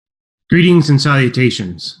Greetings and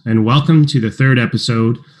salutations, and welcome to the third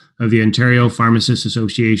episode of the Ontario Pharmacists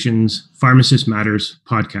Association's Pharmacists Matters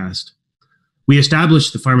podcast. We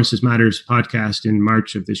established the Pharmacists Matters podcast in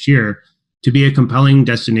March of this year to be a compelling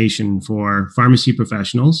destination for pharmacy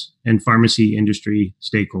professionals and pharmacy industry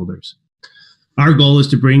stakeholders. Our goal is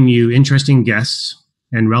to bring you interesting guests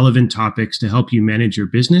and relevant topics to help you manage your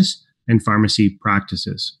business and pharmacy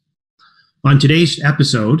practices. On today's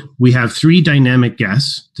episode, we have three dynamic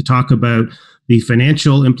guests to talk about the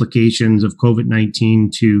financial implications of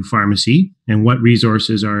COVID-19 to pharmacy and what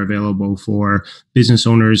resources are available for business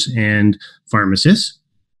owners and pharmacists,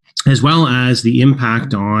 as well as the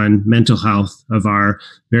impact on mental health of our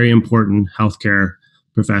very important healthcare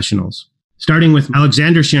professionals. Starting with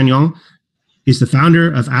Alexander Chagnon is the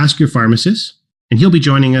founder of Ask Your Pharmacist, and he'll be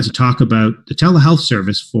joining us to talk about the telehealth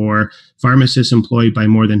service for pharmacists employed by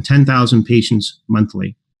more than 10,000 patients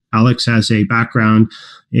monthly. Alex has a background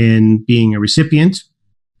in being a recipient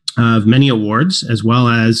of many awards, as well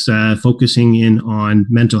as focusing in on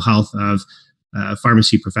mental health of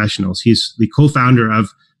pharmacy professionals. He's the co-founder of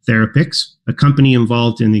Therapix, a company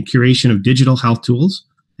involved in the curation of digital health tools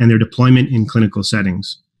and their deployment in clinical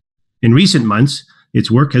settings. In recent months,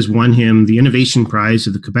 its work has won him the Innovation Prize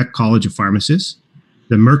of the Quebec College of Pharmacists,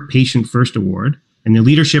 the Merck Patient First Award, and the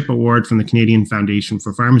Leadership Award from the Canadian Foundation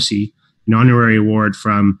for Pharmacy, an honorary award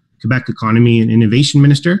from Quebec Economy and Innovation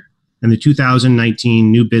Minister, and the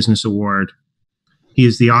 2019 New Business Award. He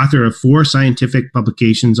is the author of 4 scientific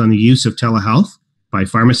publications on the use of telehealth by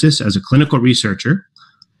pharmacists as a clinical researcher.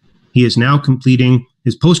 He is now completing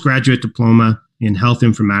his postgraduate diploma in health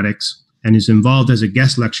informatics and is involved as a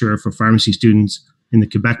guest lecturer for pharmacy students in the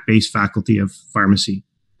Quebec-based Faculty of Pharmacy.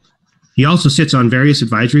 He also sits on various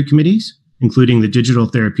advisory committees, including the Digital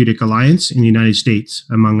Therapeutic Alliance in the United States,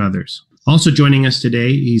 among others. Also joining us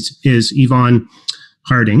today is Yvonne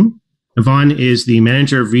Harding. Yvonne is the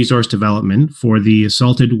Manager of Resource Development for the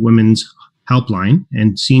Assaulted Women's Helpline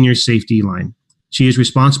and Senior Safety Line. She is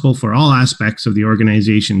responsible for all aspects of the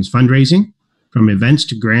organization's fundraising, from events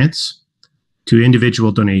to grants to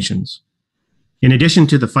individual donations. In addition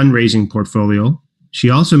to the fundraising portfolio, she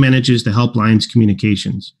also manages the helpline's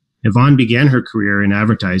communications. Yvonne began her career in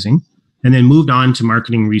advertising and then moved on to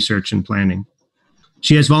marketing research and planning.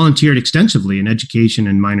 She has volunteered extensively in education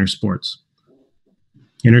and minor sports.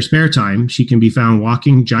 In her spare time, she can be found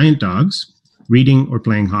walking giant dogs, reading, or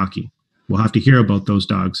playing hockey. We'll have to hear about those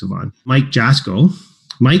dogs, Yvonne. Mike Jasko.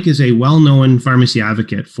 Mike is a well-known pharmacy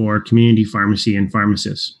advocate for community pharmacy and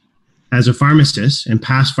pharmacists. As a pharmacist and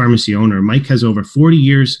past pharmacy owner, Mike has over 40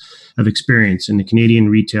 years of experience in the Canadian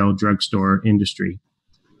retail drugstore industry.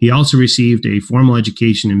 He also received a formal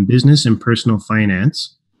education in business and personal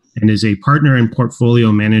finance and is a partner and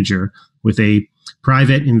portfolio manager with a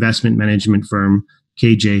private investment management firm,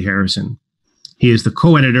 KJ Harrison. He is the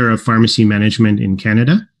co-editor of Pharmacy Management in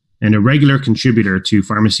Canada and a regular contributor to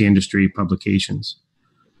pharmacy industry publications.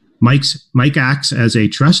 Mike acts as a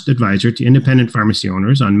trust advisor to independent pharmacy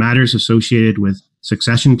owners on matters associated with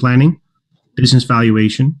succession planning, business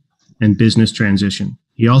valuation, and business transition.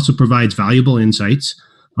 He also provides valuable insights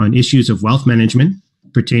on issues of wealth management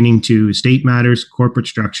pertaining to estate matters, corporate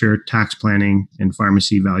structure, tax planning, and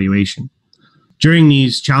pharmacy valuation. During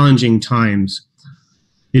these challenging times,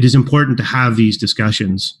 it is important to have these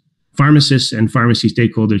discussions. Pharmacists and pharmacy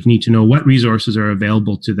stakeholders need to know what resources are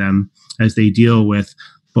available to them as they deal with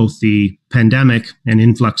both the pandemic and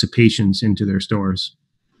influx of patients into their stores.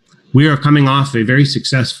 We are coming off a very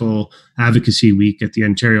successful advocacy week at the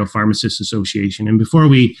Ontario Pharmacists Association. And before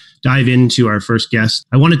we dive into our first guest,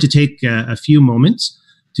 I wanted to take a few moments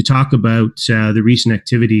to talk about the recent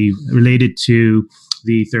activity related to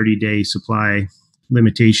the 30-day supply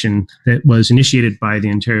limitation that was initiated by the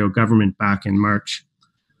Ontario government back in March.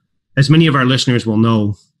 As many of our listeners will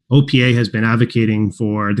know, OPA has been advocating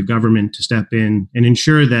for the government to step in and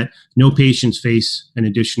ensure that no patients face an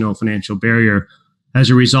additional financial barrier as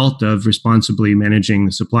a result of responsibly managing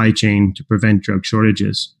the supply chain to prevent drug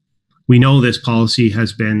shortages. We know this policy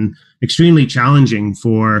has been extremely challenging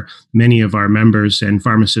for many of our members and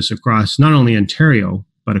pharmacists across not only Ontario,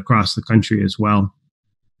 but across the country as well.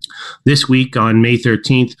 This week, on May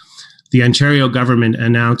 13th, the Ontario government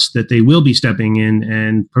announced that they will be stepping in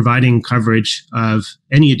and providing coverage of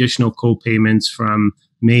any additional co-payments from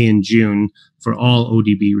May and June for all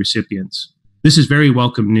ODB recipients. This is very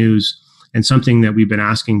welcome news and something that we've been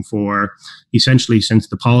asking for essentially since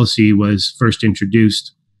the policy was first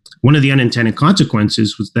introduced. One of the unintended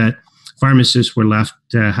consequences was that pharmacists were left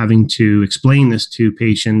having to explain this to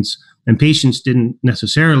patients, and patients didn't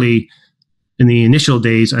necessarily, in the initial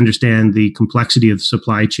days, understand the complexity of the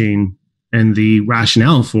supply chain and the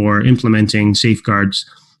rationale for implementing safeguards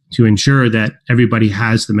to ensure that everybody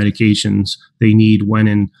has the medications they need when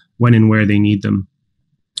and where they need them.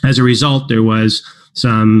 As a result, there was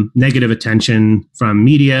some negative attention from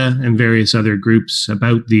media and various other groups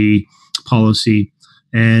about the policy.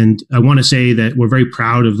 And I want to say that we're very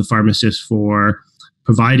proud of the pharmacists for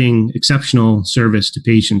providing exceptional service to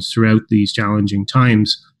patients throughout these challenging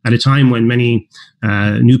times. At a time when many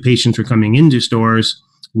new patients were coming into stores,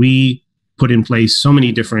 we put in place so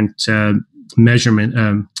many different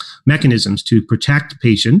measurement mechanisms to protect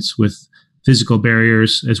patients with physical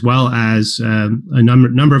barriers, as well as a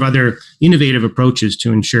number of other innovative approaches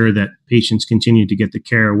to ensure that patients continue to get the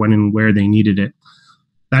care when and where they needed it.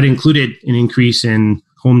 That included an increase in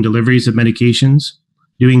home deliveries of medications,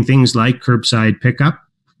 doing things like curbside pickup,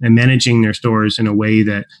 and managing their stores in a way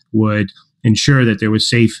that would ensure that there was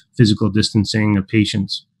safe physical distancing of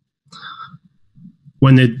patients.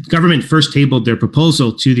 When the government first tabled their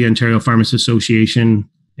proposal to the Ontario Pharmacists Association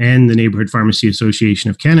and the Neighbourhood Pharmacy Association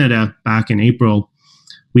of Canada back in April,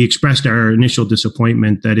 we expressed our initial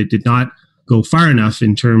disappointment that it did not go far enough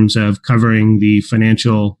in terms of covering the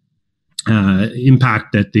financial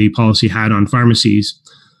impact that the policy had on pharmacies,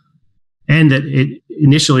 and that it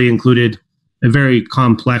initially included a very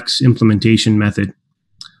complex implementation method.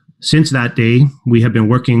 Since that day, we have been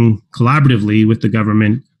working collaboratively with the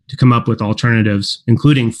government to come up with alternatives,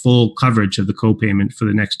 including full coverage of the copayment for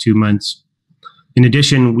the next 2 months. In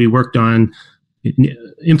addition, we worked on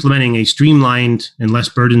implementing a streamlined and less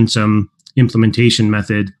burdensome implementation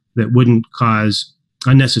method that wouldn't cause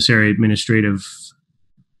unnecessary administrative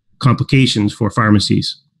complications for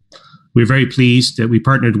pharmacies. We're very pleased that we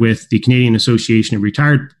partnered with the Canadian Association of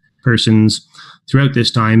Retired Persons throughout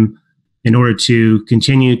this time in order to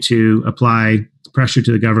continue to apply pressure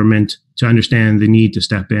to the government to understand the need to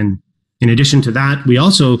step in. In addition to that, we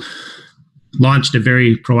also launched a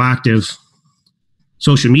very proactive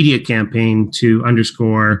social media campaign to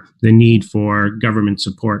underscore the need for government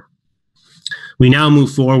support. We now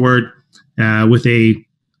move forward with a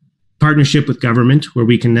partnership with government where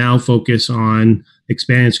we can now focus on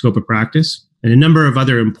expanded scope of practice and a number of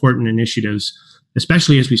other important initiatives,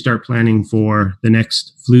 especially as we start planning for the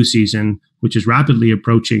next flu season, which is rapidly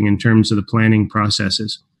approaching in terms of the planning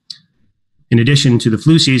processes. In addition to the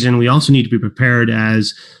flu season, we also need to be prepared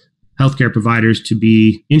as healthcare providers to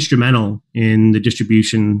be instrumental in the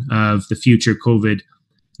distribution of the future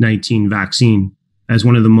COVID-19 vaccine. As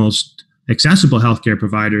one of the most accessible healthcare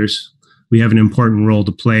providers, we have an important role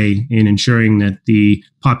to play in ensuring that the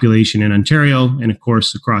population in Ontario and, of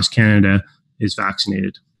course, across Canada is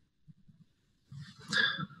vaccinated.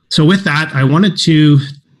 So with that, I wanted to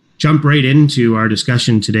jump right into our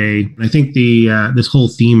discussion today. I think this whole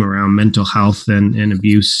theme around mental health and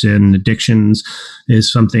abuse and addictions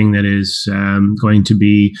is something that is going to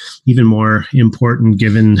be even more important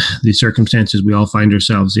given the circumstances we all find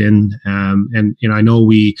ourselves in. And I know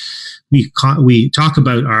we talk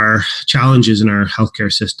about our challenges in our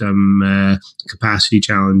healthcare system, capacity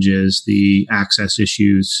challenges, the access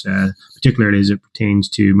issues, particularly as it pertains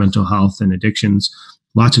to mental health and addictions.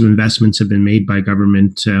 Lots of investments have been made by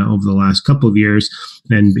government over the last couple of years,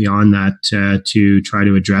 and beyond that, to try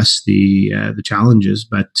to address the challenges.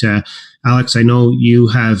 But Alex, I know you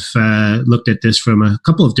have looked at this from a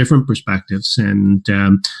couple of different perspectives, and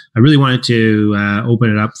I really wanted to open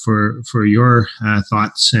it up for your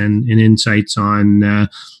thoughts and insights on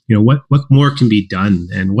what more can be done,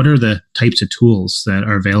 and what are the types of tools that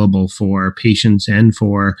are available for patients and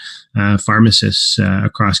for pharmacists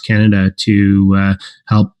across Canada to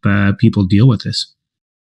help people deal with this.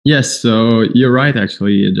 Yes, so you're right,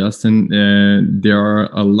 actually, Justin. There are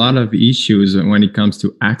a lot of issues when it comes to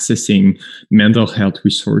accessing mental health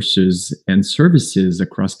resources and services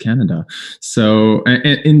across Canada. So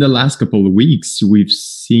in the last couple of weeks, we've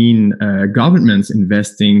seen governments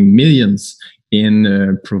investing millions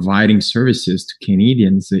in providing services to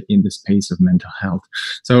Canadians in the space of mental health.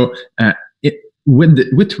 So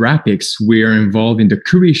with RAPIX, we are involved in the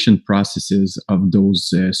curation processes of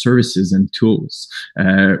those services and tools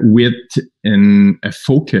with a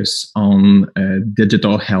focus on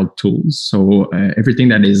digital health tools. So everything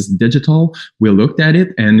that is digital, we looked at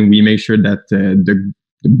it and we make sure that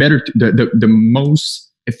the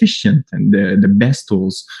most efficient and the best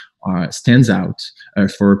tools stands out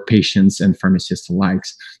for patients and pharmacists alike.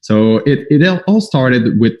 So it all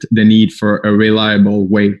started with the need for a reliable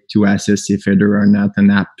way to assess if whether or not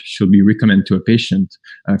an app should be recommended to a patient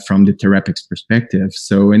from the therapeut's perspective.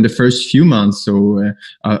 So in the first few months,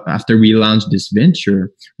 after we launched this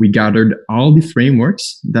venture, we gathered all the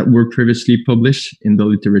frameworks that were previously published in the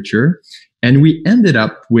literature, And we ended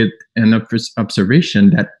up with an observation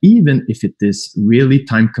that even if it is really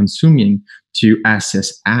time consuming to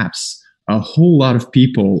access apps, a whole lot of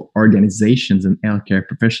people, organizations, and healthcare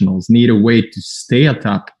professionals need a way to stay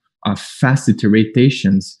atop of fast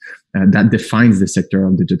iterations that defines the sector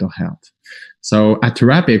of digital health. So at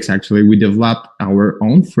Therapeutics, actually, we developed our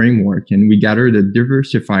own framework and we gathered a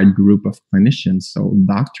diversified group of clinicians, so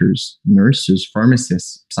doctors, nurses,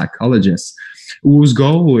 pharmacists, psychologists, whose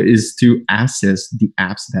goal is to assess the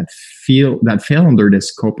apps that fall under the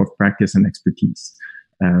scope of practice and expertise.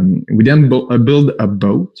 We then build a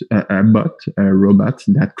robot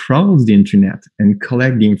that crawls the internet and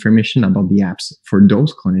collect the information about the apps for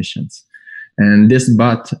those clinicians. And this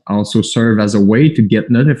bot also serves as a way to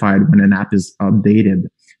get notified when an app is updated,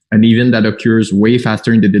 an event that occurs way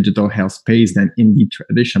faster in the digital health space than in the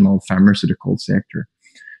traditional pharmaceutical sector.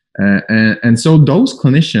 And so those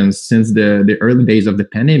clinicians, since the early days of the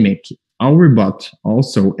pandemic, our bot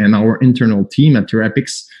also and our internal team at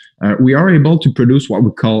Therapeutics, we are able to produce what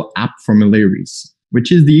we call app formularies,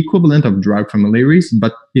 which is the equivalent of drug formularies,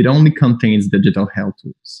 but it only contains digital health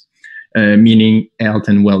tools, meaning health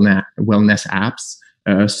and wellness apps,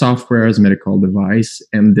 software as medical device,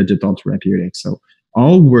 and digital therapeutics. So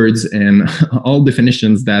all words and all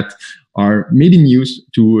definitions that are made in use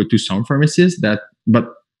to some pharmacists, but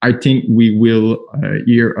I think we will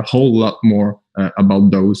hear a whole lot more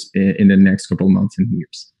about those in the next couple of months and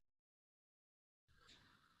years.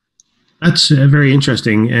 That's very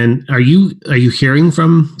interesting. And are you hearing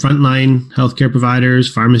from frontline healthcare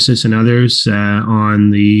providers, pharmacists, and others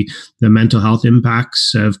on the mental health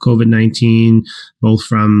impacts of COVID-19, both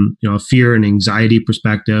from a fear and anxiety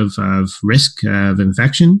perspective of risk of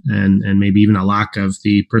infection, and maybe even a lack of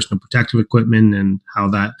the personal protective equipment, and how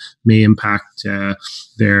that may impact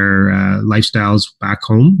their lifestyles back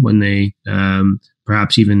home when they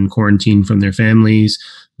perhaps even quarantine from their families?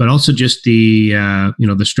 But also just the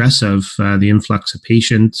the stress of the influx of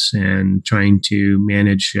patients and trying to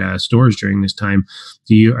manage stores during this time.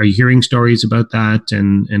 Are you hearing stories about that,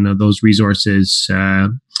 and are those resources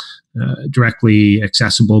directly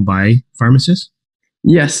accessible by pharmacists?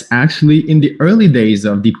 Yes, actually, in the early days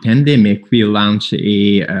of the pandemic, we launched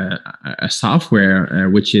a software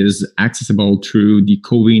which is accessible through the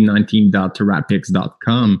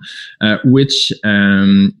covid19.therapeutics.com, which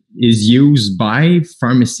is used by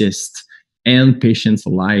pharmacists and patients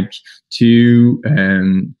alike to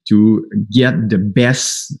get the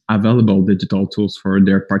best available digital tools for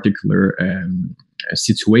their particular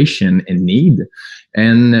situation and need.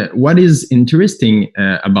 And what is interesting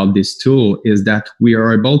about this tool is that we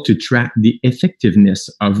are able to track the effectiveness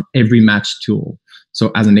of every match tool.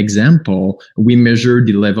 So as an example, we measure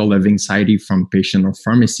the level of anxiety from patient or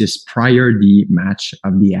pharmacist prior the match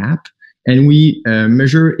of the app, and we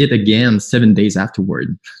measure it again 7 days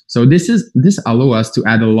afterward. So this allows us to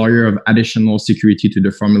add a layer of additional security to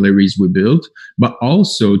the formularies we built, but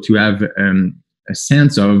also to have a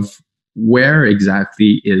sense of where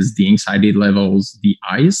exactly is the anxiety levels the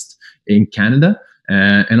highest in Canada,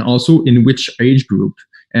 and also in which age group.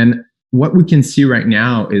 And what we can see right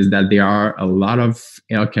now is that there are a lot of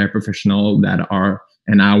healthcare professionals that are,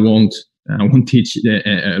 and I won't teach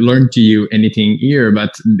learn to you anything here,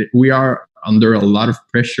 but we are under a lot of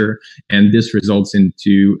pressure, and this results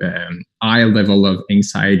into high level of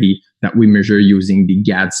anxiety that we measure using the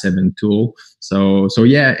GAD-7 tool. So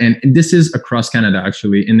yeah, and this is across Canada,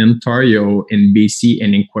 actually. In Ontario, in BC,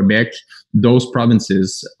 and in Quebec, those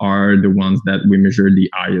provinces are the ones that we measure the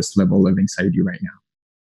highest level of anxiety right now.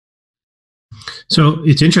 So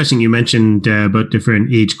it's interesting you mentioned about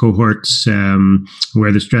different age cohorts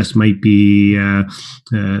where the stress might be have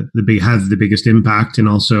the biggest impact, and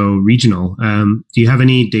also regional. Do you have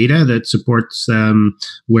any data that supports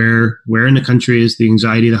where in the country is the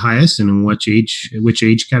anxiety the highest, and in which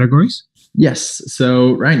age categories? Yes.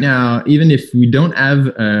 So right now, even if we don't have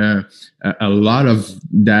a lot of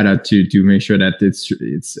data to make sure that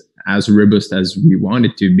it's as robust as we want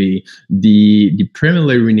it to be, the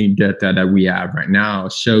preliminary data that we have right now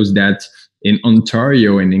shows that in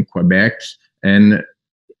Ontario and in Quebec, and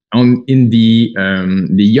in the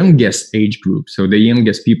youngest age group, so the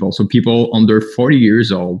youngest people, so people under 40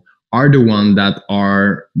 years old, are the ones that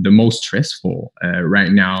are the most stressful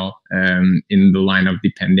right now in the line of the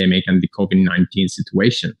pandemic and the COVID-19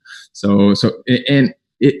 situation. So and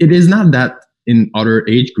it is not that in other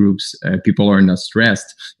age groups people are not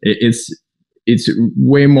stressed. It's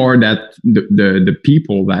way more that the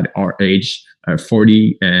people that are age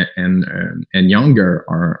 40 and younger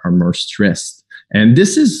are more stressed. And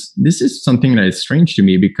this is something that is strange to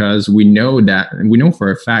me, because we know for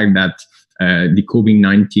a fact that the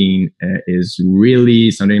COVID-19 is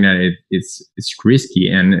really something that it's risky,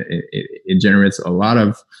 and it generates a lot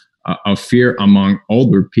of fear among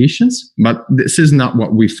older patients. But this is not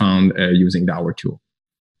what we found using our tool.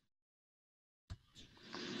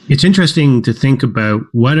 It's interesting to think about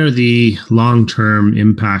what are the long-term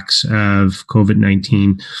impacts of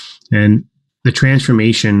COVID-19, and the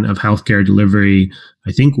transformation of healthcare delivery,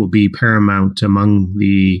 I think, will be paramount among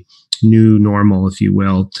the new normal, if you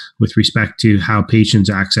will, with respect to how patients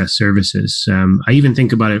access services. I even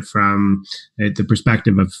think about it from the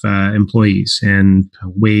perspective of employees and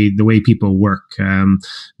the way people work.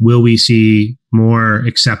 Will we see more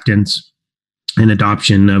acceptance and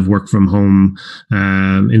adoption of work from home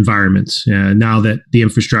environments now that the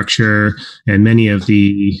infrastructure and many of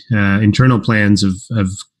the internal plans of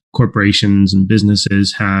corporations and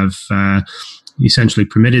businesses have essentially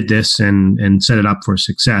permitted this and set it up for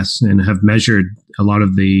success, and have measured a lot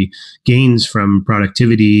of the gains from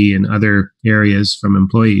productivity and other areas from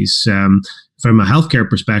employees. From a healthcare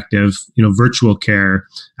perspective, virtual care,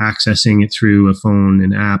 accessing it through a phone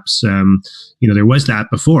and apps, there was that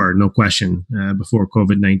before, no question, before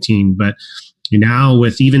COVID-19. But now,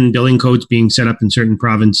 with even billing codes being set up in certain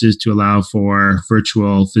provinces to allow for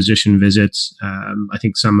virtual physician visits, I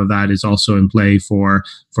think some of that is also in play for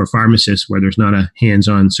pharmacists, where there's not a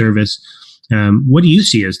hands-on service. What do you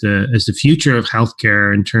see as the future of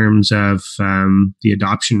healthcare in terms of the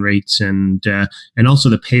adoption rates and also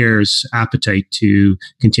the payers' appetite to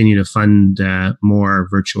continue to fund more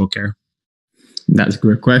virtual care? That's a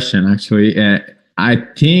great question, actually. I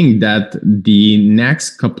think that the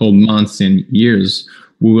next couple months and years,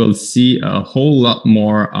 we will see a whole lot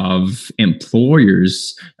more of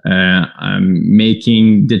employers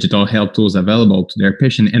making digital health tools available to their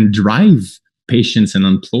patients and drive patients and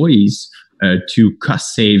employees to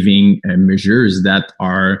cost-saving measures that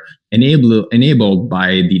are enabled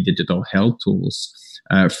by the digital health tools.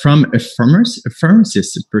 From a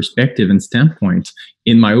pharmacist perspective and standpoint,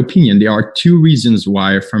 in my opinion, there are two reasons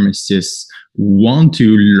why pharmacists want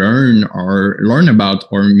to learn about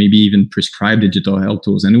or maybe even prescribe digital health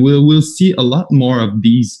tools, and we'll see a lot more of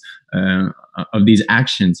these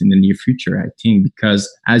actions in the near future, I think,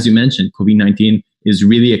 because, as you mentioned, COVID-19 is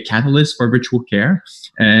really a catalyst for virtual care.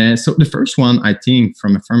 So the first one, I think,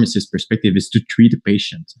 from a pharmacist perspective, is to treat a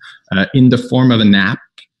patient in the form of an app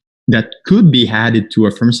that could be added to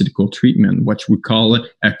a pharmaceutical treatment, what we call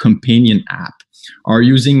a companion app, or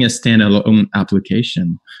using a standalone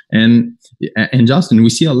application. And Justin, we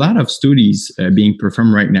see a lot of studies being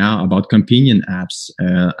performed right now about companion apps.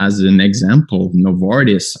 As an example,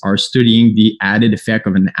 Novartis are studying the added effect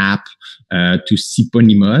of an app to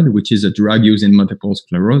siponimod, which is a drug used in multiple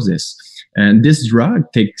sclerosis. And this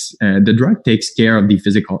drug takes care of the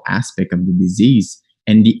physical aspect of the disease,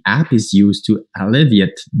 and the app is used to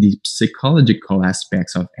alleviate the psychological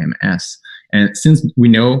aspects of MS. And since we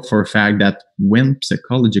know for a fact that when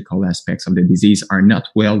psychological aspects of the disease are not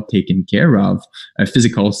well taken care of,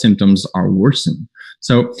 physical symptoms are worsened.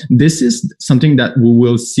 So this is something that we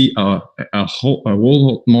will see a whole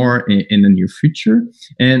lot more in the near future.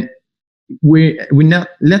 And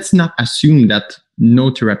let's not assume that no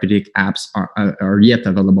therapeutic apps are yet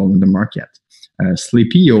available in the market.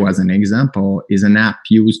 Sleepio, as an example, is an app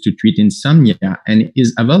used to treat insomnia and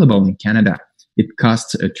is available in Canada. It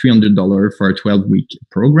costs $300 for a 12-week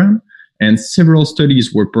program, and several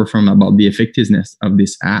studies were performed about the effectiveness of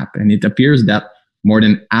this app, and it appears that more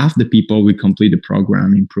than half the people who complete the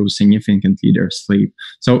program improve significantly their sleep.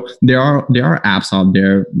 So there are apps out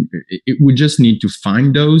there. We just need to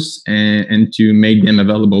find those and to make them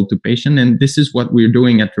available to patients, and this is what we're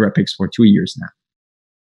doing at Therapix for 2 years now.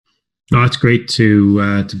 Oh, it's great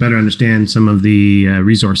to better understand some of the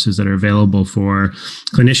resources that are available for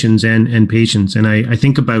clinicians and patients. And I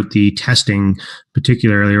think about the testing,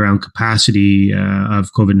 particularly around capacity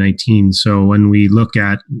of COVID-19. So when we look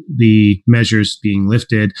at the measures being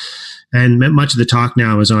lifted, and much of the talk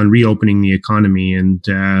now is on reopening the economy, and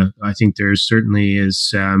I think there certainly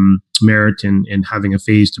is merit in having a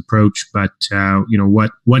phased approach. But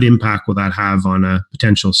what impact will that have on a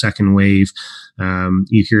potential second wave?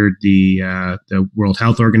 You heard the World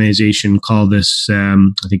Health Organization call this, I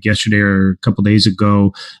think yesterday or a couple of days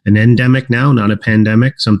ago, an endemic now, not a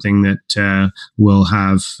pandemic, something that will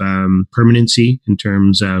have permanency in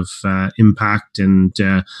terms of impact, and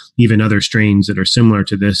even other strains that are similar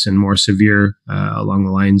to this and more severe along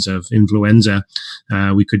the lines of influenza.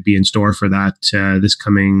 We could be in store for that this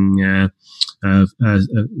coming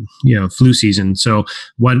flu season. So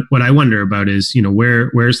what I wonder about is,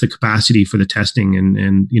 where's the capacity for the testing,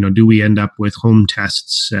 and do we end up with home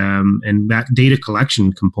tests? And that data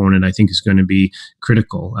collection component, I think, is going to be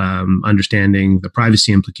critical. Understanding the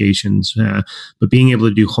privacy implications, but being able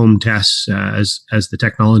to do home tests as the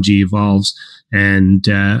technology evolves, and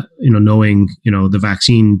knowing the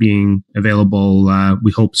vaccine being available,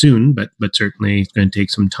 we hope soon, but certainly it's going to take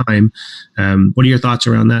some time. What are your thoughts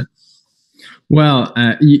around that? Well,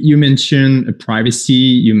 you mentioned privacy.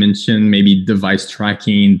 You mentioned maybe device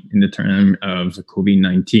tracking in the term of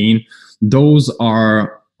COVID-19. Those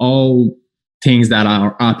are all things that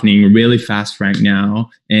are happening really fast right now.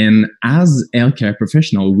 And as healthcare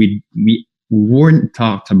professional, we weren't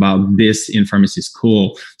taught about this in pharmacy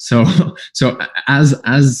school. So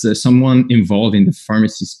as someone involved in the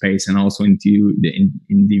pharmacy space and also into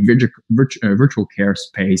in the virtual care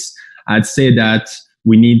space, I'd say that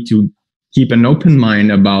we need to keep an open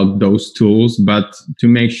mind about those tools, but to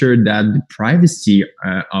make sure that the privacy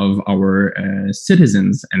of our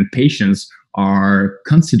citizens and patients are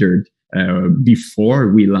considered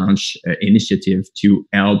before we launch initiative to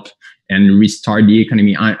help and restart the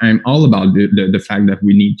economy. I'm all about the fact that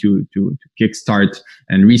we need to kickstart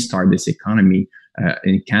and restart this economy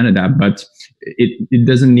in Canada, but it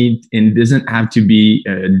doesn't have to be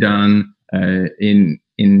done in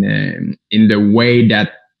the way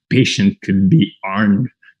that patient could be harmed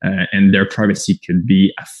and their privacy could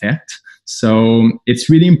be affected. So it's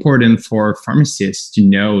really important for pharmacists to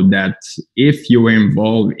know that if you are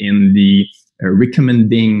involved in the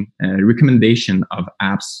recommendation of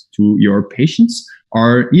apps to your patients,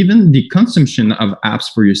 or even the consumption of apps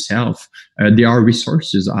for yourself, there are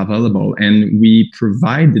resources available, and we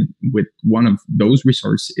provided with one of those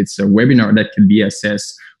resources. It's a webinar that can be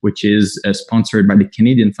accessed, which is sponsored by the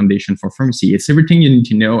Canadian Foundation for Pharmacy. It's everything you need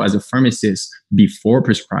to know as a pharmacist before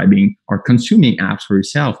prescribing or consuming apps for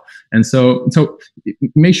yourself. And so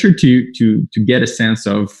make sure to get a sense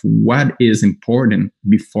of what is important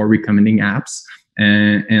before recommending apps,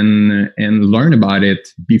 and learn about it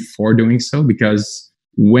before doing so, because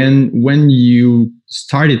when you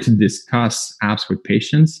started to discuss apps with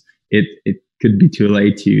patients, it could be too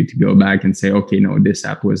late to go back and say, okay, no, this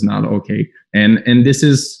app was not okay. And this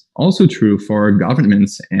is also true for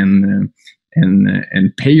governments and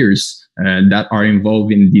payers that are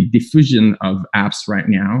involved in the diffusion of apps right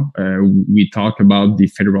now. We talk about the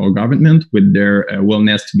federal government with their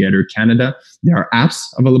Wellness Together Canada. There are apps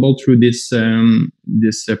available through this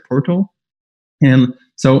portal. And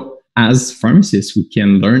so as pharmacists, we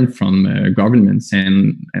can learn from governments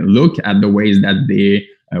and look at the ways that they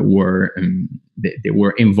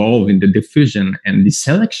were involved in the diffusion and the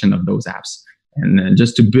selection of those apps, and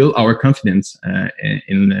just to build our confidence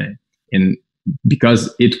in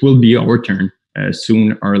because it will be our turn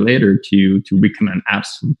soon or later to recommend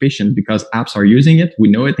apps for patients, because apps are using it. We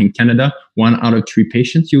know it in Canada. 1 out of 3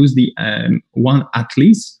 patients use at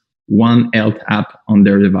least one health app on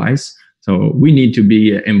their device. So we need to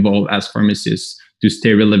be involved as pharmacists to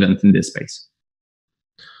stay relevant in this space.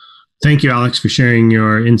 Thank you, Alex, for sharing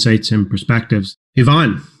your insights and perspectives.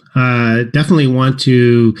 Yvonne, definitely want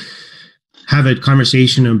to have a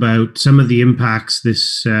conversation about some of the impacts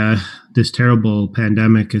this terrible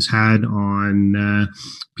pandemic has had on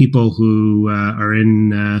people who are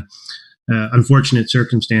in unfortunate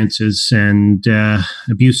circumstances and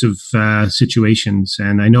abusive situations.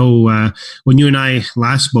 And I know when you and I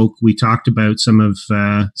last spoke, we talked about some of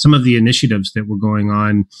the initiatives that were going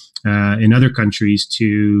on in other countries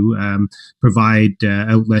to provide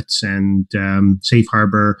outlets and safe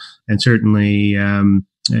harbor, and certainly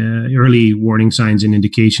early warning signs and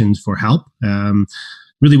indications for help.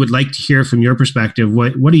 Really would like to hear from your perspective.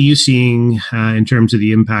 What are you seeing in terms of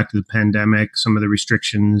the impact of the pandemic, some of the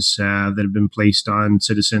restrictions that have been placed on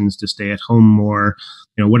citizens to stay at home more?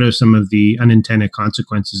 What are some of the unintended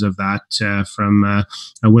consequences of that from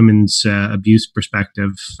a women's abuse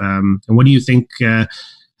perspective? And what do you think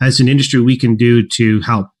as an industry we can do to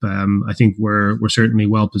help? I think we're certainly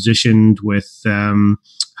well positioned with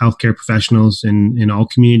healthcare professionals in all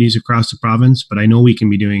communities across the province, but I know we can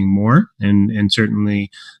be doing more, and certainly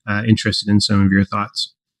interested in some of your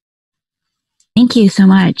thoughts. Thank you so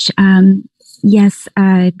much. Yes,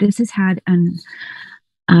 this has had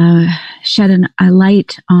shed a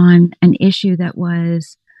light on an issue that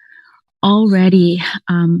was already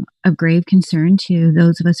of grave concern to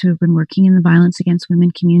those of us who have been working in the violence against women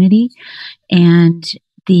community. And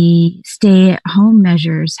the stay-at-home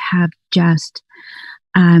measures have just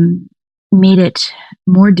made it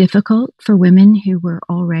more difficult for women who were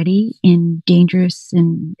already in dangerous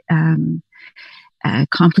and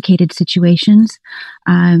complicated situations,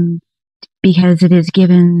 because it has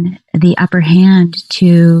given the upper hand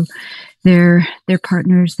to their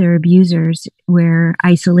partners, their abusers, where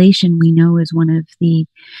isolation, we know, is one of the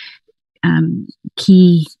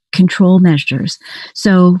key control measures.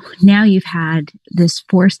 So now you've had this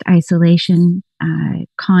forced isolation.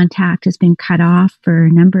 Contact has been cut off for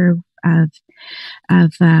a number of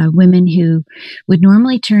women who would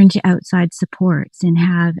normally turn to outside supports and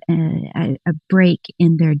have a break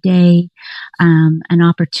in their day, an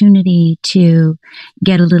opportunity to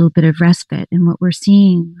get a little bit of respite. And what we're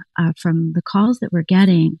seeing from the calls that we're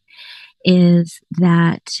getting is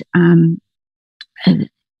that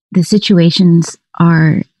the situations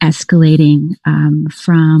are escalating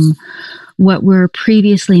from what were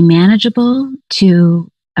previously manageable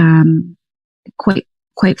to quite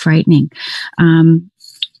frightening.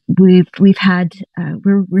 We've had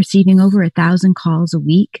we're receiving over 1,000 calls a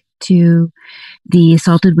week to the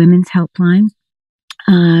Assaulted Women's Helpline.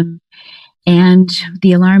 And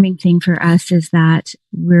the alarming thing for us is that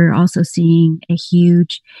we're also seeing a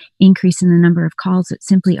huge increase in the number of calls that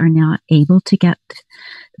simply are not able to get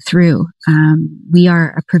through. We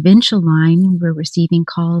are a provincial line. We're receiving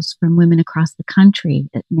calls from women across the country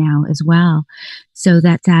now as well. So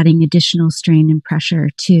that's adding additional strain and pressure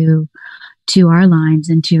to our lines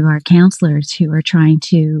and to our counselors who are trying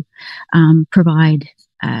to provide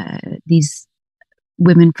these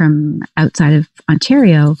women from outside of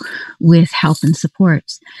Ontario with help and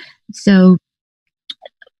supports. So,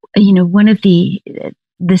 one of the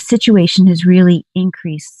situation has really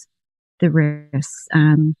increased the risks.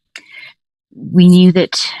 We knew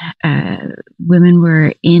that women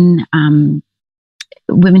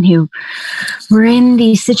who were in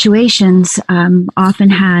these situations often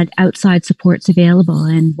had outside supports available,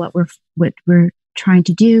 and what we're trying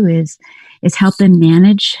to do is help them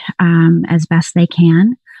manage as best they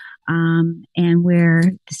can, and where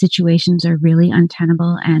the situations are really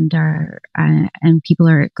untenable and and people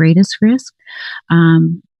are at greatest risk,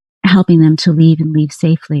 helping them to leave and leave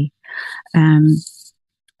safely. And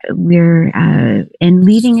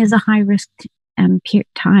leaving is a high risk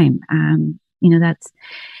time. That's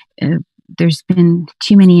there's been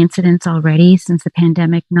too many incidents already since the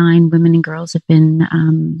pandemic. 9 women and girls have been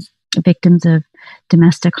victims of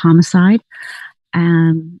domestic homicide,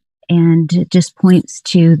 and it just points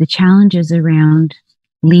to the challenges around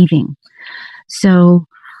leaving. So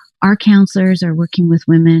our counselors are working with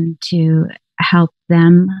women to help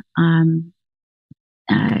them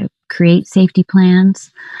create safety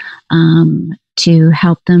plans, to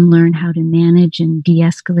help them learn how to manage and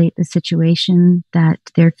de-escalate the situation that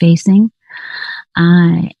they're facing,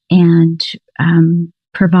 and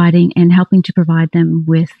providing and helping to provide them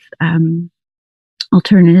with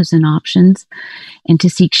alternatives and options, and to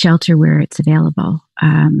seek shelter where it's available.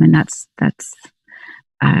 And that's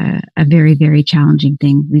a very, very challenging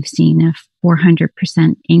thing. We've seen a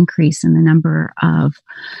 400% increase in the number of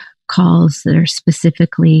calls that are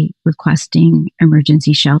specifically requesting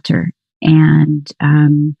emergency shelter. And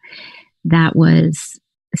that was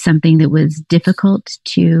something that was difficult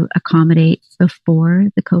to accommodate before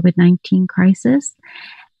the COVID-19 crisis.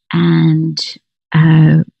 And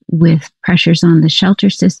with pressures on the shelter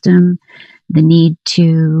system, the need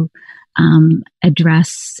to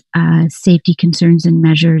address safety concerns and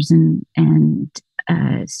measures and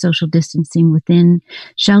social distancing within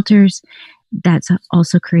shelters, that's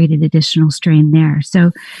also created additional strain there.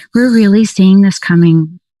 So we're really seeing this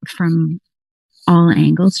coming from all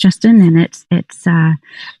angles, Justin, and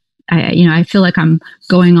I feel like I'm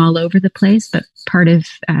going all over the place, but part of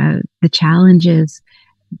the challenge is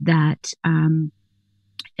that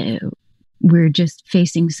we're just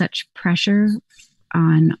facing such pressure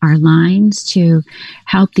on our lines to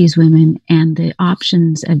help these women, and the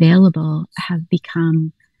options available have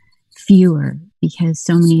become fewer because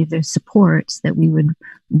so many of the supports that we would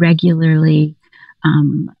regularly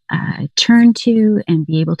turn to and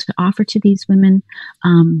be able to offer to these women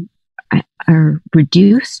are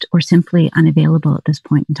reduced or simply unavailable at this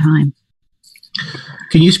point in time.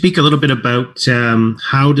 Can you speak a little bit about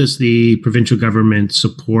how does the provincial government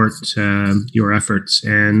support your efforts,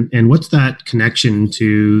 and what's that connection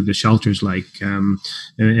to the shelters like,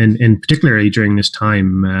 and particularly during this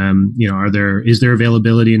time? Is there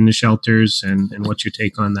availability in the shelters, and what's your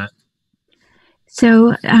take on that?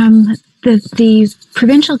 So the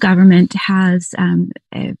provincial government has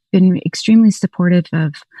been extremely supportive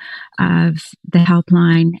of the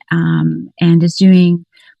helpline, and is doing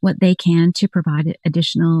what they can to provide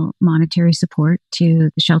additional monetary support to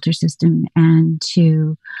the shelter system and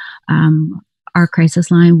to our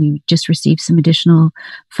crisis line. We just received some additional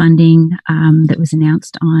funding that was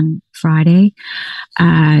announced on Friday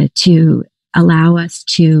to allow us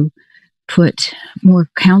to put more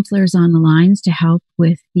counselors on the lines to help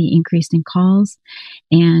with the increase in calls,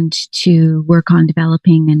 and to work on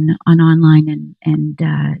developing an online and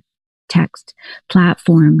text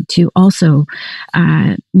platform to also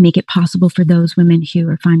make it possible for those women who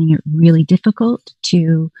are finding it really difficult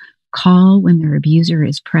to call when their abuser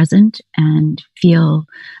is present and feel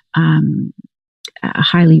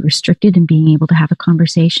highly restricted in being able to have a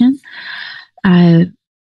conversation.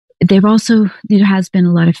 There has been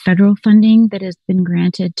a lot of federal funding that has been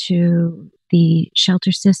granted to the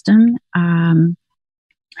shelter system, and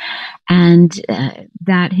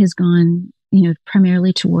that has gone,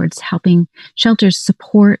 primarily towards helping shelters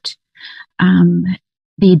support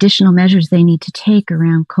the additional measures they need to take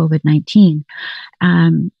around COVID-19.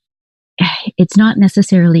 It's not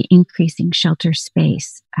necessarily increasing shelter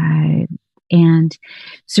space, and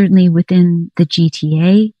certainly within the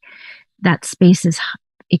GTA, that space is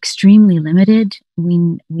extremely limited.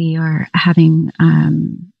 We are having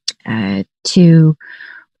to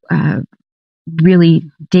really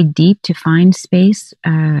dig deep to find space.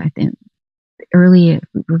 I think early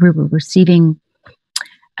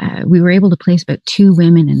we were able to place about 2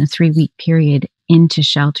 women in a 3-week period into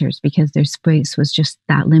shelters because their space was just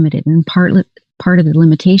that limited. And part of the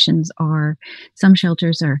limitations are some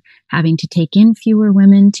shelters are having to take in fewer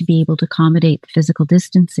women to be able to accommodate the physical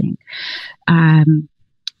distancing. And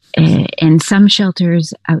some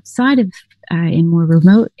shelters outside of, in more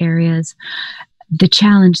remote areas, the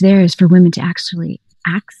challenge there is for women to actually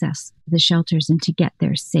access the shelters and to get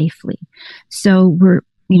there safely. So we're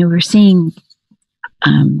seeing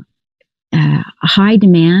a high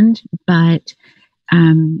demand, but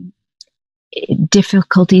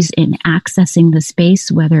difficulties in accessing the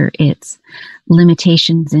space, whether it's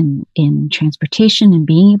limitations in transportation and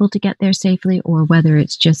being able to get there safely, or whether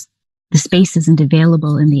it's just the space isn't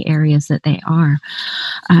available in the areas that they are.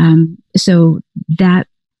 So that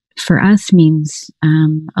for us means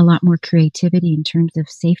a lot more creativity in terms of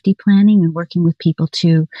safety planning and working with people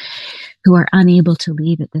who are unable to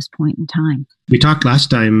leave at this point in time. We talked last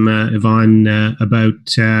time, Yvonne, about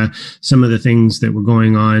some of the things that were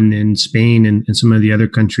going on in Spain and some of the other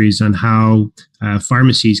countries on how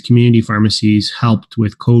community pharmacies helped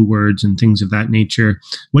with code words and things of that nature.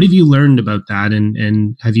 What have you learned about that?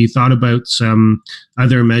 And have you thought about some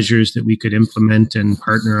other measures that we could implement and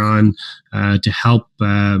partner on to help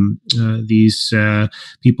these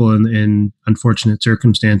people in unfortunate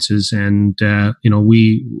circumstances? And,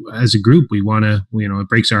 we, as a group, we want to, it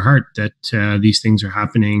breaks our heart that these things are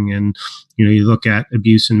happening. And, you look at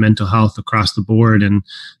abuse and mental health across the board, and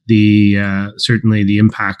the certainly the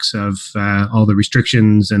impacts of all the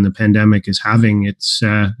restrictions and the pandemic is having. It's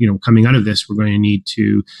coming out of this, we're going to need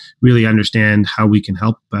to really understand how we can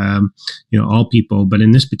help all people. But in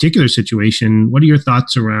this particular situation, what are your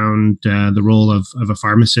thoughts around the role of a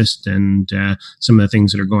pharmacist and some of the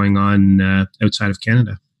things that are going on outside of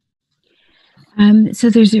Canada? So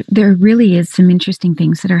there really is some interesting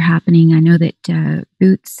things that are happening. I know that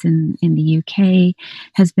Boots in the UK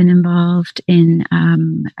has been involved in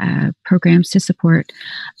programs to support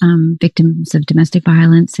victims of domestic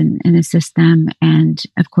violence and assist them. And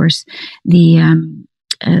of course, the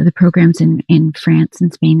programs in France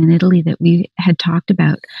and Spain and Italy that we had talked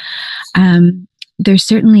about. There's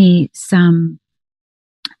certainly some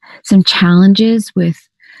challenges with,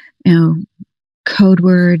 code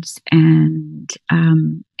words and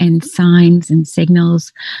signs and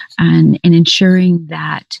signals, and ensuring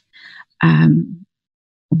that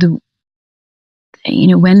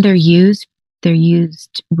when they're used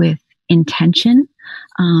with intention,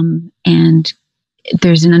 and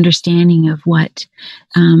there's an understanding of what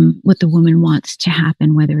the woman wants to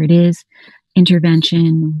happen, whether it is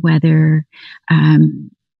intervention, whether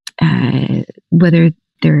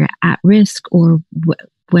they're at risk, or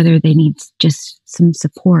whether they need just some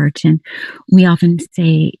support. And we often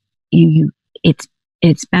say, it's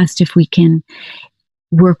best if we can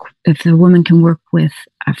if the woman can work with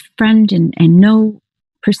a friend and know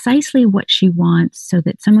precisely what she wants, so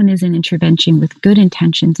that someone is in intervention with good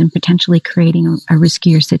intentions and potentially creating a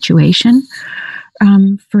riskier situation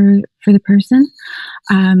for the person.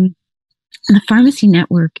 The pharmacy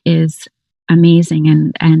network is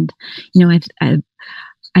amazing, and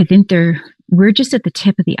I think we're just at the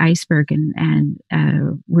tip of the iceberg, and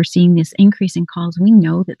we're seeing this increase in calls. We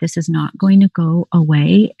know that this is not going to go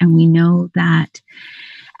away, and we know that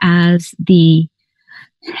as the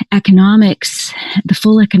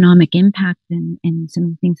full economic impact and some of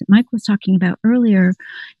the things that Mike was talking about earlier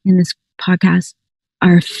in this podcasts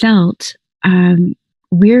are felt,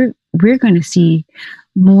 we're going to see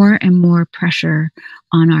more and more pressure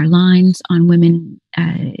on our lines, on women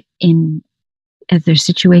in as their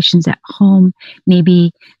situations at home.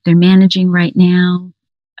 Maybe they're managing right now.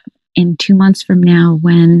 In 2 months from now,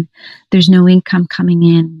 when there's no income coming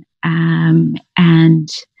in, and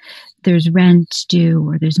there's rent due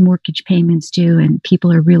or there's mortgage payments due, and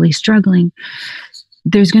people are really struggling,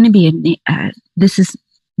 there's going to be this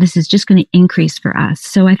is just going to increase for us.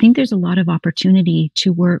 So I think there's a lot of opportunity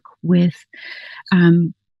to work with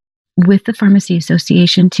the Pharmacy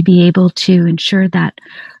Association to be able to ensure that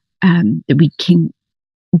that we can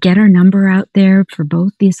get our number out there for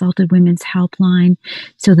both the Assaulted Women's Helpline,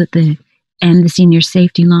 so that and the Senior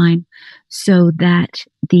Safety Line, so that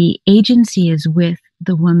the agency is with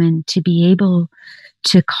the woman to be able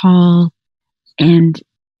to call and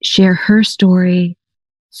share her story,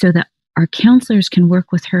 so that our counselors can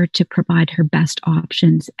work with her to provide her best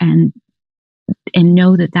options and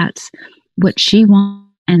know that that's what she wants,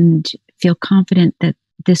 and feel confident that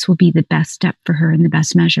this will be the best step for her and the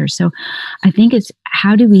best measure. So I think it's,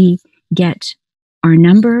 how do we get our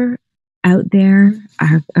number out there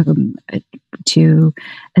to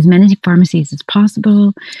as many pharmacies as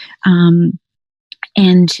possible,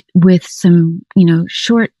 and with some,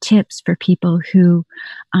 short tips for people who,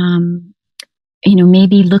 may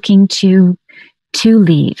be looking to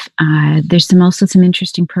leave. There's also some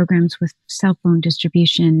interesting programs with cell phone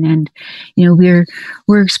distribution, and we're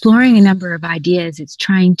exploring a number of ideas. It's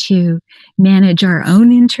trying to manage our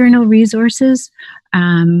own internal resources,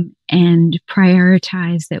 and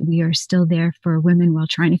prioritize that we are still there for women while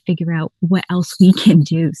trying to figure out what else we can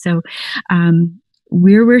do. So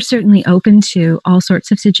we're certainly open to all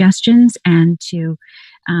sorts of suggestions, and to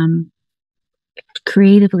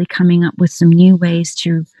creatively coming up with some new ways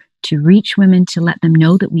to reach women, to let them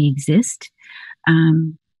know that we exist.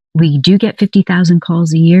 We do get 50,000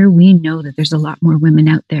 calls a year. We know that there's a lot more women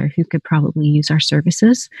out there who could probably use our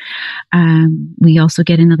services. We also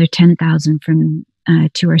get another 10,000 from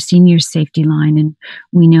to our Senior Safety Line, and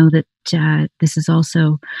we know that this is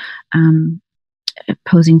also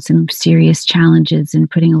posing some serious challenges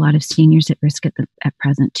and putting a lot of seniors at risk at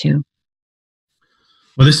present too.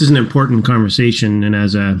 Well, this is an important conversation, and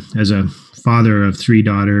as a father of 3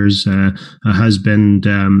 daughters, a husband,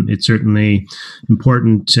 it's certainly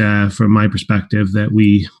important from my perspective that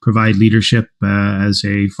we provide leadership as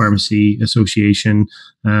a pharmacy association,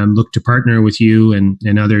 look to partner with you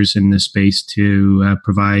and others in this space to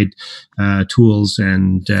provide tools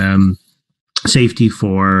and safety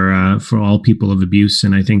for all people of abuse.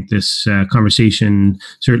 And I think this conversation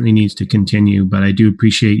certainly needs to continue, but I do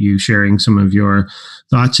appreciate you sharing some of your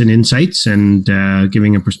thoughts and insights, and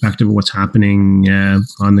giving a perspective of what's happening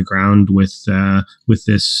on the ground with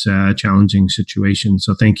this challenging situation.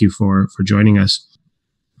 So thank you for joining us.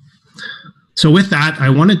 So with that,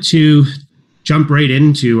 I wanted to jump right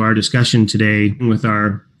into our discussion today with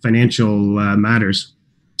our financial matters.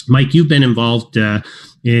 Mike, you've been involved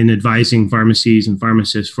in advising pharmacies and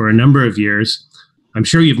pharmacists for a number of years. I'm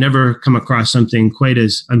sure you've never come across something quite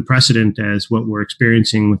as unprecedented as what we're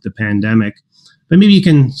experiencing with the pandemic. But maybe you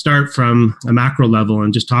can start from a macro level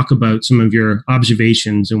and just talk about some of your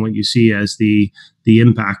observations and what you see as the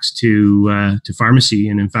impacts to pharmacy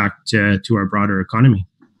and, in fact, to our broader economy.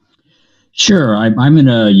 Sure. I'm in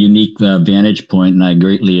a unique vantage point, and I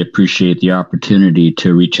greatly appreciate the opportunity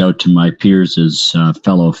to reach out to my peers as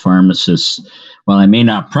fellow pharmacists. While I may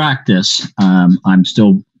not practice, I'm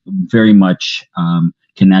still very much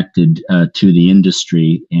connected to the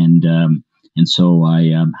industry, and so I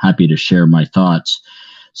am happy to share my thoughts.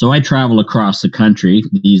 So I travel across the country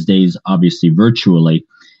these days, obviously virtually,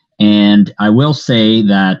 and I will say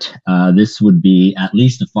that this would be at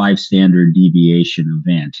least a 5 standard deviation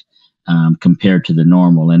event compared to the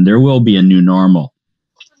normal, and there will be a new normal.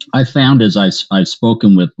 I found, as I've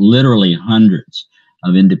spoken with literally hundreds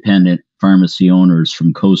of independent pharmacy owners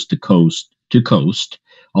from coast to coast,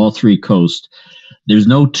 all 3 coasts, there's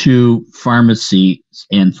no 2 pharmacies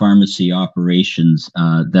and pharmacy operations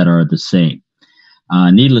that are the same.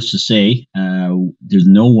 Needless to say, there's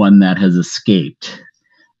no one that has escaped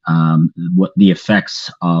what the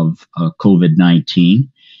effects of COVID-19,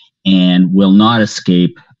 and will not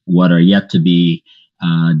escape what are yet to be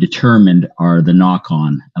determined are the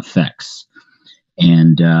knock-on effects.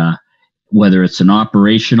 And whether it's an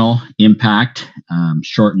operational impact,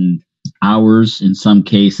 shortened hours in some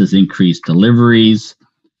cases, increased deliveries,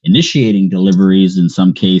 initiating deliveries in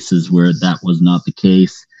some cases where that was not the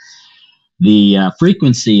case, the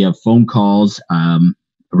frequency of phone calls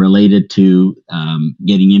related to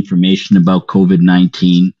getting information about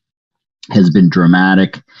COVID-19, has been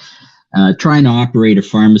dramatic. Trying to operate a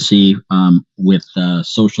pharmacy with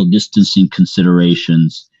social distancing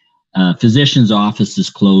considerations, physicians' offices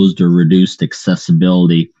closed or reduced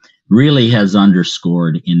accessibility really has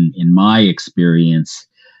underscored, in my experience,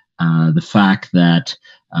 the fact that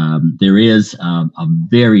there is a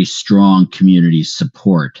very strong community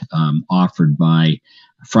support offered by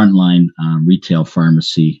frontline retail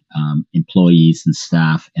pharmacy employees and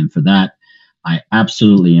staff. And for that, I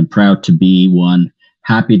absolutely am proud to be one,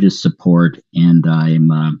 happy to support, and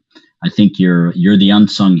I think you're the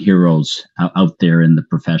unsung heroes out there in the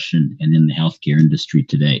profession and in the healthcare industry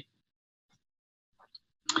today.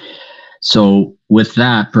 So with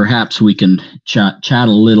that, perhaps we can chat a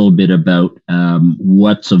little bit about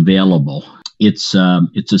what's available. It's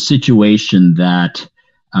a situation that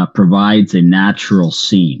provides a natural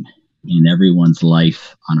scene in everyone's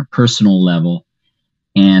life on a personal level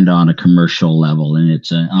and on a commercial level, and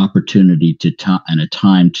it's an opportunity and a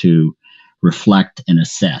time to reflect and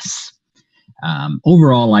assess.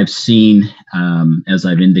 Overall, I've seen, as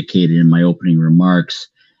I've indicated in my opening remarks,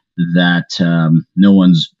 that no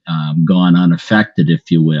one's gone unaffected,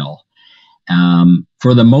 if you will.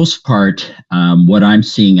 For the most part, what I'm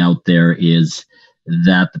seeing out there is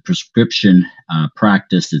that the prescription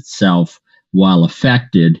practice itself, while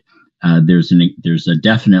affected, there's a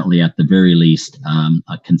definitely, at the very least,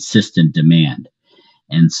 a consistent demand.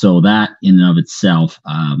 And so that in and of itself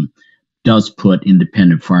does put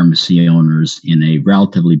independent pharmacy owners in a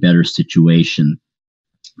relatively better situation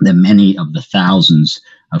than many of the thousands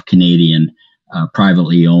of Canadian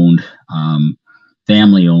privately owned,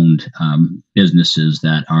 family-owned businesses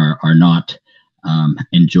that are not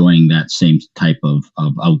enjoying that same type of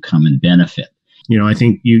outcome and benefit. You know, I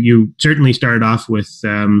think you certainly started off with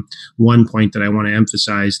one point that I want to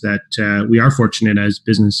emphasize, that we are fortunate as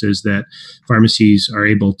businesses that pharmacies are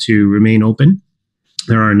able to remain open.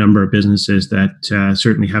 There are a number of businesses that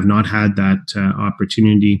certainly have not had that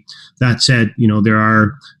opportunity. That said, you know, there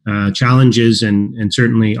are challenges and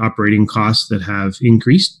certainly operating costs that have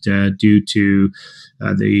increased due to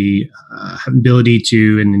the ability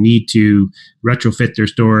to and the need to retrofit their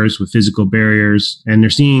stores with physical barriers. And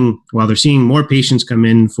while they're seeing more patients come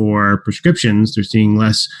in for prescriptions, they're seeing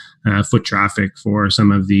less foot traffic for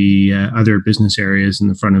some of the other business areas in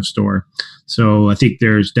the front of store. So I think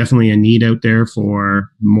there's definitely a need out there for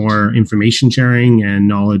more information sharing and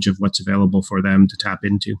knowledge of what's available for them to tap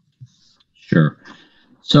into. Sure.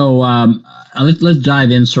 So let's dive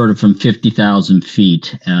in sort of from 50,000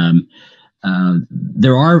 feet.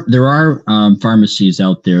 There are pharmacies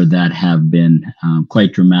out there that have been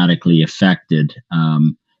quite dramatically affected,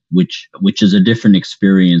 which is a different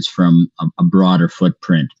experience from a broader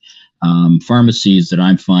footprint. Pharmacies that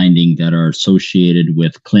I'm finding that are associated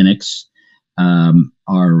with clinics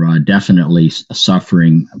are definitely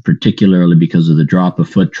suffering, particularly because of the drop of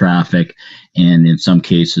foot traffic, and in some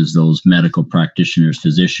cases, those medical practitioners,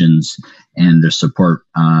 physicians, and their support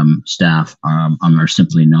staff are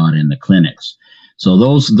simply not in the clinics. So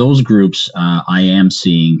those groups, I am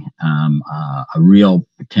seeing a real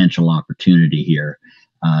potential opportunity here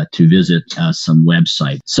to visit some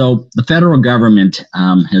websites. So the federal government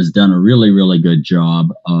has done a really, really good job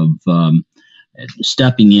of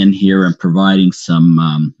stepping in here and providing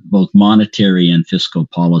some both monetary and fiscal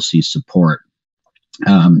policy support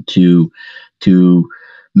to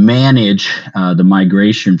manage the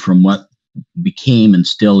migration from what became and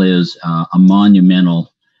still is a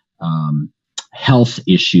monumental health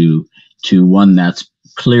issue to one that's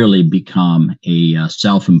clearly become a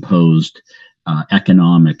self-imposed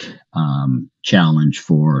economic challenge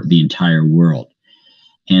for the entire world.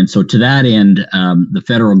 And so to that end, the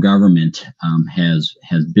federal government has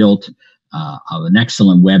built an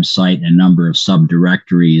excellent website and a number of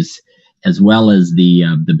subdirectories, as well as the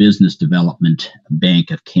Business Development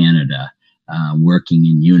Bank of Canada working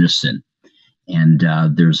in unison. And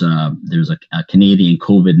there's a Canadian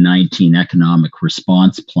COVID-19 economic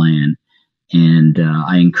response plan, and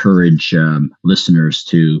I encourage listeners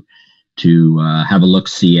to have a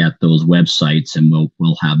look-see at those websites, and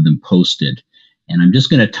we'll have them posted. And I'm just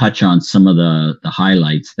going to touch on some of the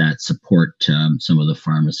highlights that support some of the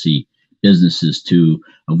pharmacy businesses to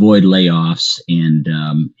avoid layoffs and,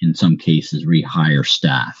 in some cases, rehire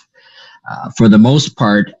staff. For the most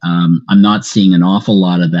part, I'm not seeing an awful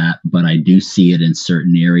lot of that, but I do see it in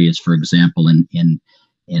certain areas. For example, in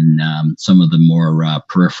some of the more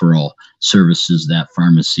peripheral services that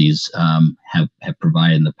pharmacies have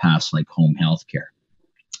provided in the past, like home health care.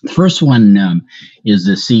 The first one is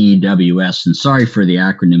the CEWS, and sorry for the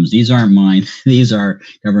acronyms. These aren't mine. These are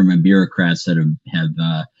government bureaucrats that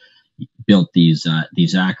have built these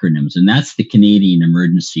acronyms, and that's the Canadian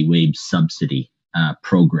Emergency Wage Subsidy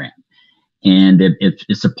Program. And it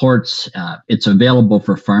supports, it's available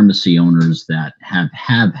for pharmacy owners that have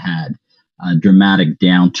had a dramatic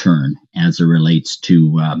downturn as it relates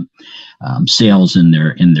to sales in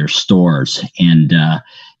their stores. And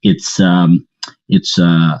it's a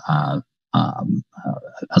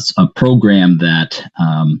program that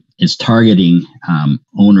is targeting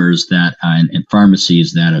owners that and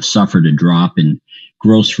pharmacies that have suffered a drop in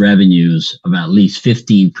gross revenues of at least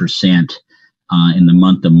 15% in the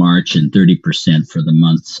month of March and 30% for the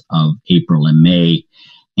months of April and May.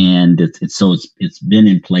 And it's been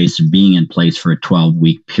in place, being in place for a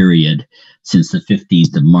 12-week period since the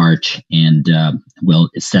 15th of March, and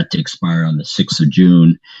is set to expire on the 6th of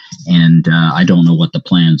June. And I don't know what the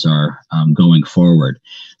plans are going forward.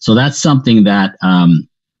 So that's something that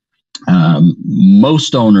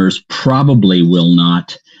most owners probably will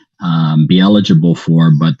not be eligible for,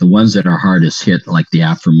 but the ones that are hardest hit, like the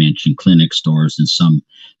aforementioned clinic stores and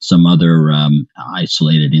some other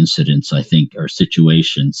isolated incidents, I think, or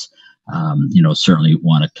situations, certainly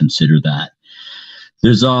want to consider that.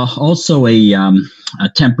 There's also a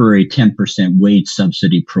temporary 10% wage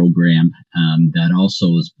subsidy program that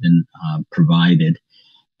also has been provided.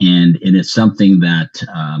 And it's something that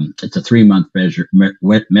it's a 3-month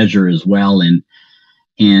measure as well. And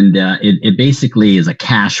it basically is a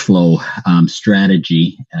cash flow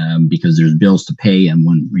strategy because there's bills to pay, and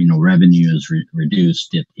when revenue is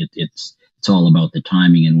reduced, it's all about the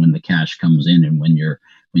timing and when the cash comes in and when your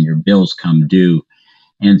bills come due.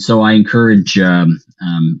 And so I encourage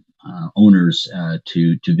owners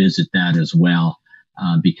to visit that as well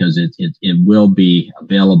because it will be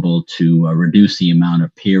available to reduce the amount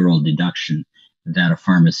of payroll deduction that a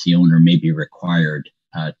pharmacy owner may be required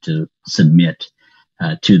to submit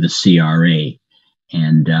to the CRA.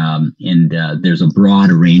 And there's a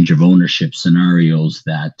broad range of ownership scenarios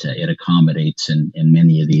that it accommodates, and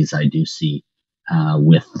many of these I do see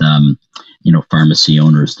with pharmacy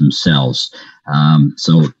owners themselves.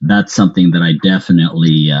 So that's something that I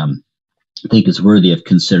definitely think is worthy of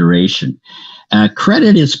consideration.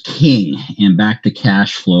 Credit is king, and back to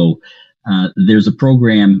cash flow. There's a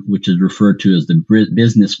program which is referred to as the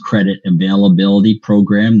Business Credit Availability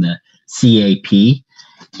Program, the CAP.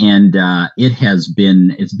 And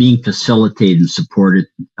it's being facilitated and supported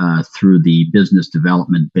through the Business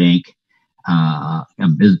Development Bank,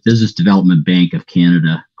 Business Development Bank of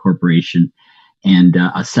Canada Corporation, and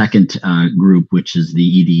a second group, which is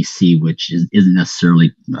the EDC, which isn't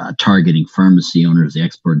necessarily targeting pharmacy owners, the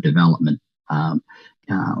Export Development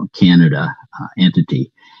Canada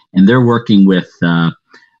entity, and they're working with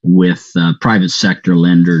private sector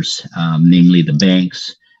lenders, namely the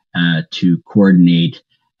banks, to coordinate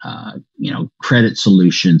credit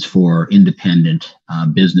solutions for independent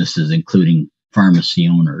businesses, including pharmacy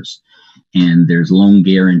owners. And there's loan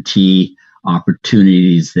guarantee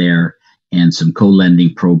opportunities there, and some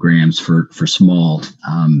co-lending programs for small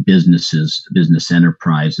business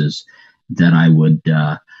enterprises that I would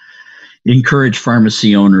encourage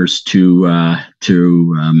pharmacy owners to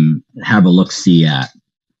have a look-see at.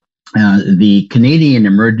 The Canadian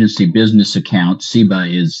Emergency Business Account, CEBA,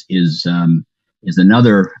 is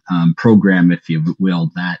another program, if you will,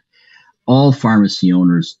 that all pharmacy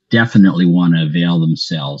owners definitely want to avail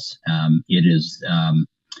themselves. It's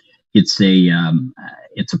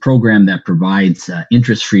a program that provides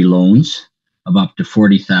interest-free loans of up to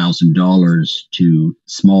 $40,000 to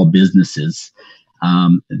small businesses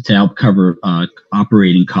to help cover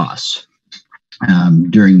operating costs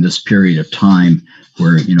during this period of time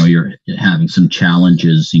where you're having some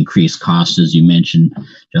challenges, increased costs, as you mentioned,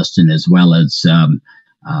 Justin, as well as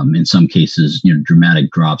in some cases dramatic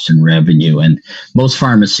drops in revenue. And most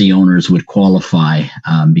pharmacy owners would qualify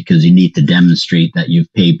because you need to demonstrate that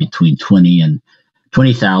you've paid between $20,000 and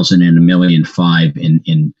 $1.5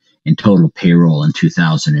 million in total payroll in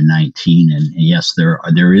 2019. And yes,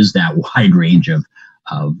 there is that wide range of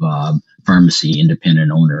pharmacy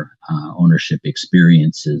independent ownership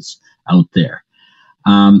experiences out there.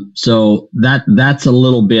 So that's a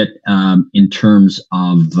little bit in terms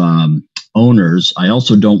of owners. I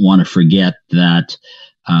also don't want to forget that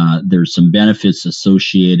there's some benefits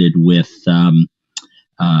associated with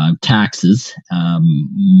taxes.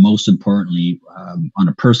 Most importantly, on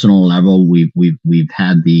a personal level, we've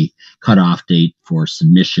had the cutoff date for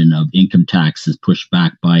submission of income taxes pushed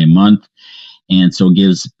back by a month, and so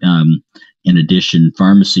gives, in addition,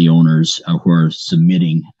 pharmacy owners who are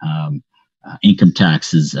submitting income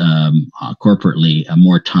taxes corporately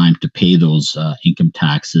more time to pay those income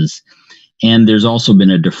taxes. And there's also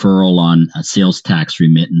been a deferral on sales tax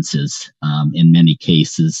remittances in many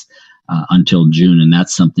cases until June. And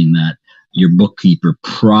that's something that your bookkeeper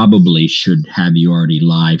probably should have you already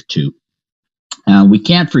live to. We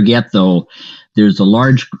can't forget, though, there's a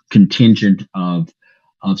large contingent of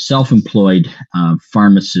self-employed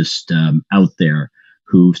pharmacists out there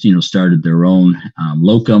who've started their own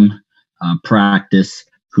locum practice,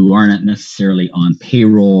 who aren't necessarily on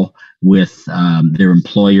payroll with their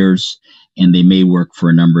employers, and they may work for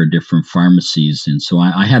a number of different pharmacies. And so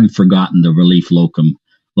I haven't forgotten the relief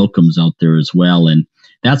locums out there as well. And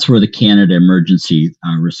that's where the Canada Emergency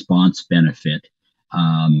Response Benefit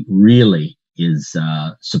really is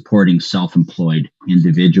supporting self-employed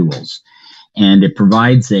individuals. And it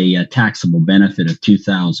provides a taxable benefit of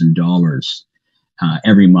 $2,000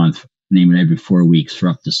 every month, namely every 4 weeks for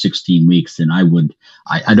up to 16 weeks. And I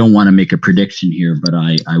don't want to make a prediction here, but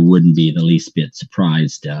I wouldn't be the least bit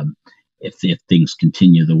surprised if things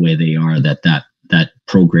continue the way they are, that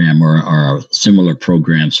program or a similar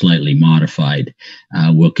program, slightly modified,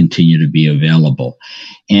 will continue to be available.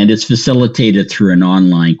 And it's facilitated through an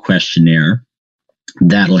online questionnaire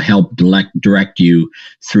that'll help direct you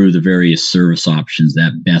through the various service options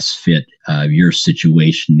that best fit your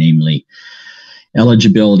situation, namely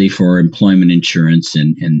eligibility for employment insurance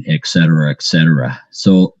and et cetera, et cetera.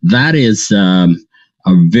 So that is a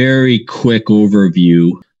very quick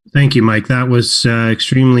overview. Thank you, Mike. That was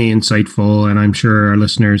extremely insightful, and I'm sure our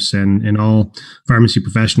listeners and all pharmacy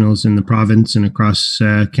professionals in the province and across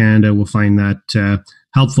Canada will find that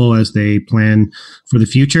helpful as they plan for the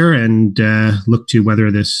future and look to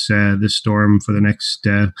weather this storm for the next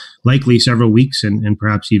likely several weeks and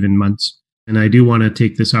perhaps even months. And I do want to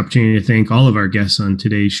take this opportunity to thank all of our guests on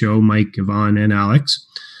today's show, Mike, Yvonne, and Alex.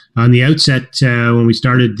 On the outset, when we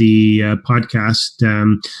started the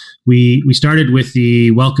podcast, we started with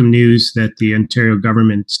the welcome news that the Ontario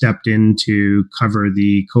government stepped in to cover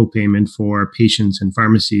the co-payment for patients and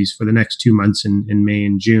pharmacies for the next 2 months in May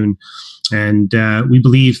and June. And we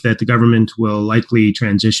believe that the government will likely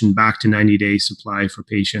transition back to 90-day supply for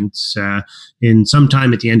patients in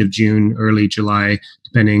sometime at the end of June, early July,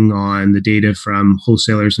 depending on the data from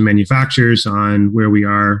wholesalers and manufacturers on where we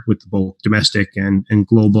are with the both domestic and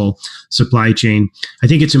global supply chain. I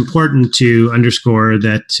think it's important to underscore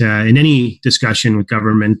that in any discussion with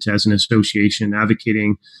government as an association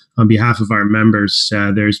advocating on behalf of our members,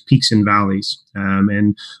 there's peaks and valleys.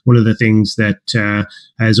 And one of the things that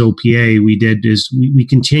as OPA we did is we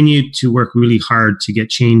continued to work really hard to get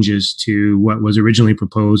changes to what was originally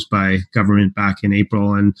proposed by government back in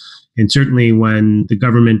April. And certainly when the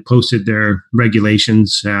government posted their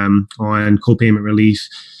regulations on co-payment relief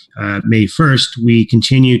May 1st, we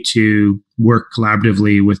continue to work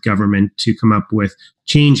collaboratively with government to come up with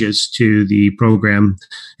changes to the program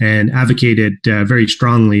and advocated very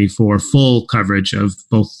strongly for full coverage of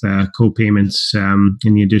both co-payments and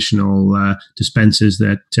the additional dispenses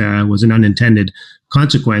that was an unintended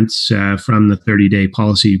consequence from the 30-day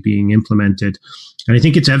policy being implemented. And I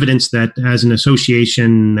think it's evidence that as an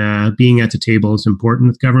association, being at the table is important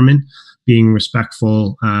with government, being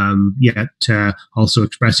respectful, yet also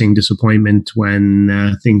expressing disappointment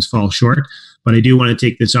when things fall short. But I do want to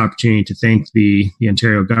take this opportunity to thank the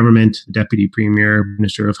Ontario government, the Deputy Premier,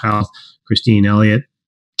 Minister of Health, Christine Elliott,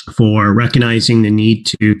 for recognizing the need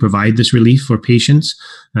to provide this relief for patients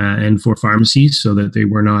and for pharmacies so that they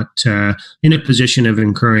were not in a position of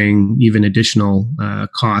incurring even additional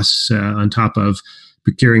costs on top of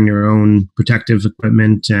procuring their own protective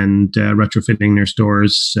equipment and retrofitting their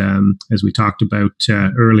stores, as we talked about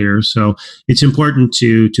earlier. So it's important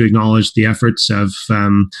to acknowledge the efforts of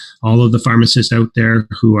all of the pharmacists out there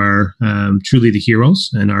who are truly the heroes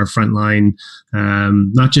and our frontline,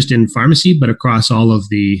 not just in pharmacy, but across all of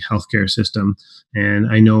the healthcare system.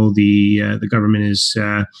 And I know the government is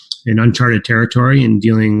in uncharted territory in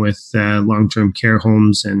dealing with long-term care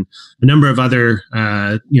homes and a number of other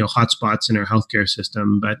hotspots in our healthcare system.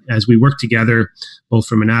 But as we work together, both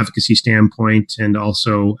from an advocacy standpoint and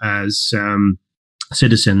also as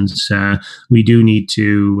citizens, we do need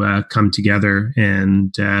to come together,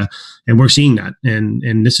 and we're seeing that.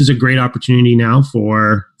 And this is a great opportunity now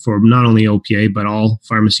for not only OPA but all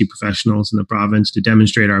pharmacy professionals in the province to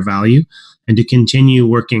demonstrate our value and to continue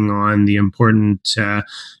working on the important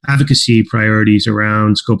advocacy priorities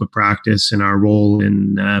around scope of practice and our role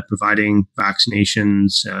in providing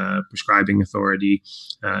vaccinations, prescribing authority,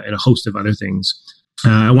 and a host of other things.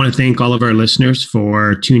 I want to thank all of our listeners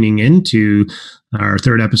for tuning in to our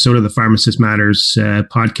third episode of the Pharmacists Matters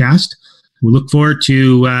podcast. we look forward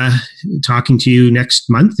to talking to you next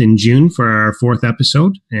month in June for our 4th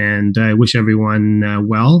episode. And I wish everyone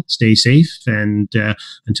well, stay safe, and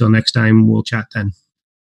until next time, we'll chat then.